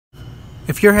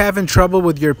If you're having trouble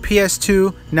with your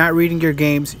PS2 not reading your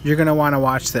games, you're going to want to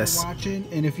watch this.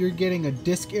 And if you're getting a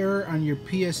disk error on your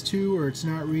PS2 or it's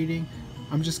not reading,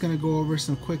 I'm just going to go over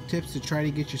some quick tips to try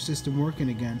to get your system working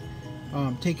again.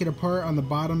 Take it apart. On the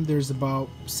bottom there's about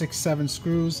 6-7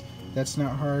 screws. That's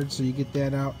not hard, so you get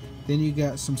that out. Then you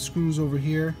got some screws over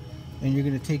here, and you're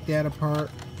going to take that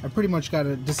apart. I pretty much got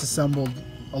it disassembled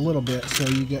a little bit so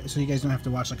you guys don't have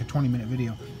to watch like a 20-minute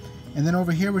video. And then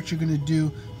over here, what you're going to do,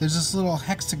 there's this little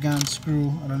hexagon screw.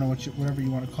 I don't know whatever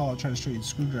you want to call it. Try to show you the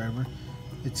screwdriver.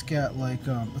 It's got like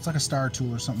it's like a star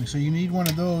tool or something. So you need one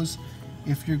of those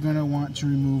if you're going to want to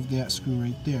remove that screw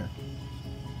right there.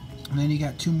 And then you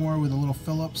got two more with a little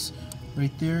Phillips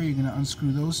right there. You're going to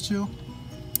unscrew those two.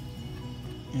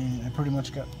 And I pretty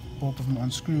much got both of them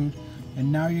unscrewed.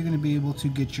 And now you're going to be able to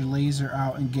get your laser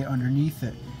out and get underneath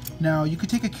it. Now you could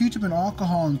take a Q-tip and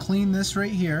alcohol and clean this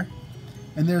right here.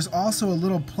 And there's also a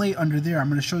little plate under there. I'm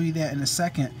going to show you that in a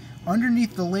second.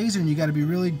 Underneath the laser, and you got to be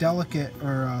really delicate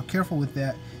or careful with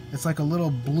that, it's like a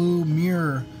little blue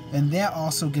mirror, and that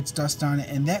also gets dust on it,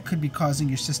 and that could be causing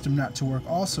your system not to work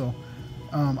also.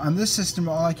 On this system,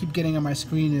 all I keep getting on my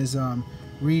screen is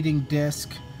reading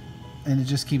disk, and it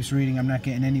just keeps reading. I'm not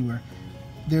getting anywhere.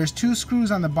 There's two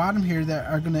screws on the bottom here that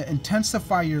are going to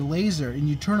intensify your laser, and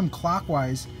you turn them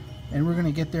clockwise, and we're going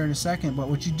to get there in a second. But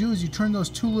what you do is you turn those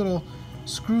two little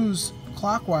screws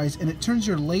clockwise, and it turns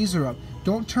your laser up.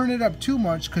 Don't turn it up too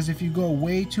much, because if you go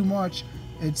way too much,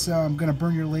 it's going to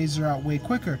burn your laser out way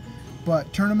quicker.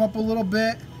 But turn them up a little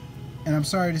bit, and I'm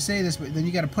sorry to say this, but then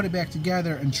you got to put it back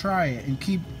together and try it, and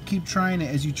keep trying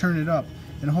it as you turn it up,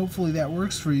 and hopefully that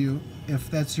works for you if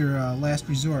that's your last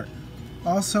resort.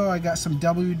 Also, I got some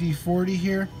WD-40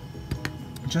 here,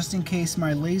 just in case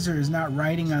my laser is not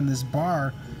riding on this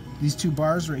bar, these two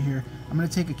bars right here. I'm going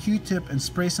to take a Q-tip and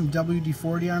spray some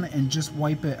WD-40 on it and just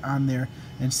wipe it on there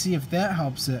and see if that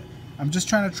helps it. I'm just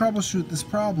trying to troubleshoot this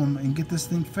problem and get this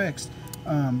thing fixed.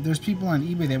 There's people on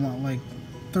eBay that want like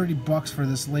 30 bucks for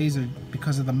this laser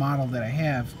because of the model that I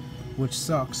have, which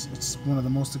sucks. It's one of the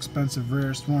most expensive,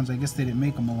 rarest ones. I guess they didn't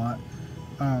make them a lot.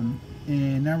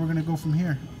 And now we're going to go from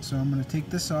here. So I'm going to take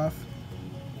this off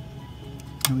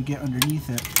and we get underneath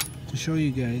it to show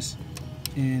you guys.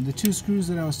 And the two screws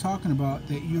that I was talking about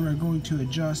that you are going to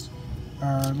adjust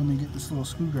are, let me get this little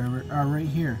screwdriver, are right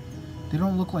here. They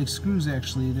don't look like screws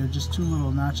actually, they're just two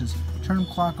little notches. Turn them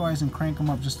clockwise and crank them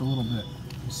up just a little bit.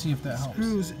 See if that helps.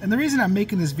 Screws. And the reason I'm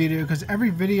making this video, because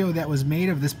every video that was made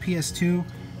of this PS2,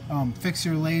 fix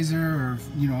your laser or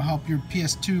help your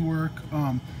PS2 work,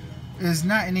 is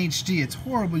not in HD. It's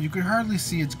horrible. You could hardly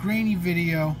see. It's grainy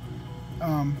video.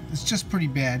 It's just pretty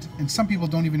bad, and some people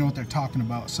don't even know what they're talking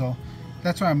about. So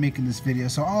that's why I'm making this video.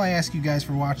 So all I ask you guys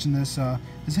for watching this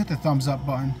is hit the thumbs up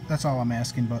button. That's all I'm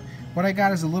asking. But what I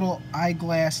got is a little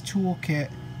eyeglass toolkit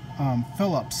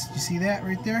Phillips. You see that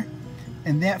right there?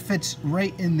 And that fits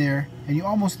right in there. And you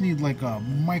almost need like a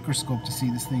microscope to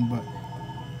see this thing. But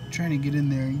I'm trying to get in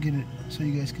there and get it so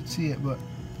you guys can see it. But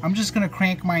I'm just going to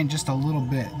crank mine just a little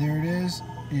bit. There it is.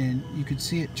 And you can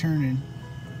see it turning.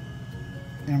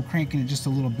 And I'm cranking it just a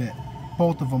little bit.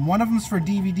 Both of them. One of them's for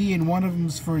DVD and one of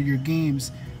them's for your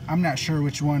games. I'm not sure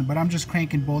which one, but I'm just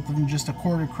cranking both of them, just a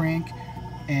quarter crank,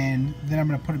 and then I'm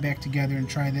going to put it back together and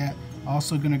try that.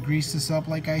 Also going to grease this up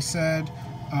like I said.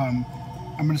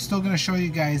 I'm still going to show you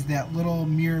guys that little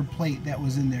mirror plate that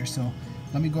was in there, so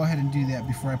let me go ahead and do that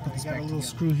before I put this back together. I got a little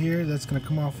screw here that's going to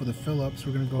come off with a Phillips.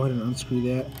 We're going to go ahead and unscrew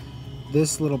that.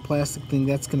 This little plastic thing,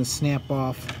 that's going to snap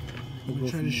off. I'm going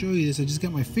to try to show you this. I just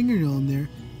got my fingernail in there,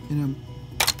 and I'm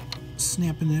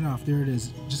snapping that off. There it is.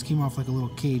 It just came off like a little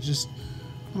cage. Just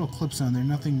little clips on there.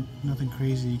 Nothing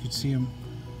crazy. You could see them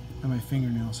on my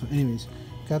fingernail. So anyways,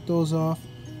 got those off,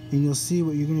 and you'll see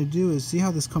what you're going to do is see how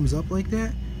this comes up like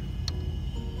that.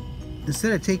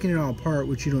 Instead of taking it all apart,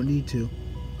 which you don't need to,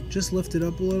 just lift it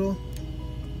up a little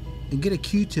and get a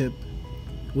Q-tip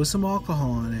with some alcohol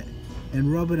on it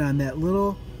and rub it on that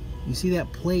little, you see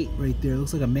that plate right there? It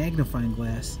looks like a magnifying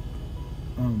glass.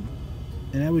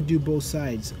 And I would do both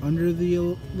sides. Under the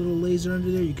little laser under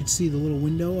there, you could see the little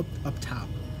window up top.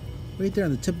 Right there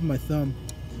on the tip of my thumb.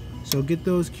 So get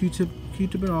those Q-tip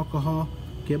and alcohol,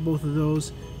 get both of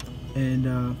those,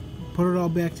 and put it all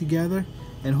back together.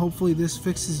 And hopefully this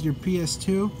fixes your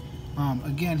PS2.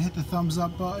 Again, hit the thumbs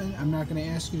up button. I'm not going to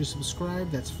ask you to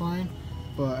subscribe, that's fine.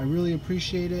 But I really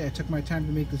appreciate it. I took my time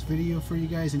to make this video for you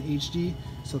guys in HD.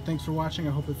 So thanks for watching.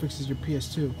 I hope it fixes your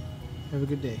PS2. Have a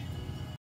good day.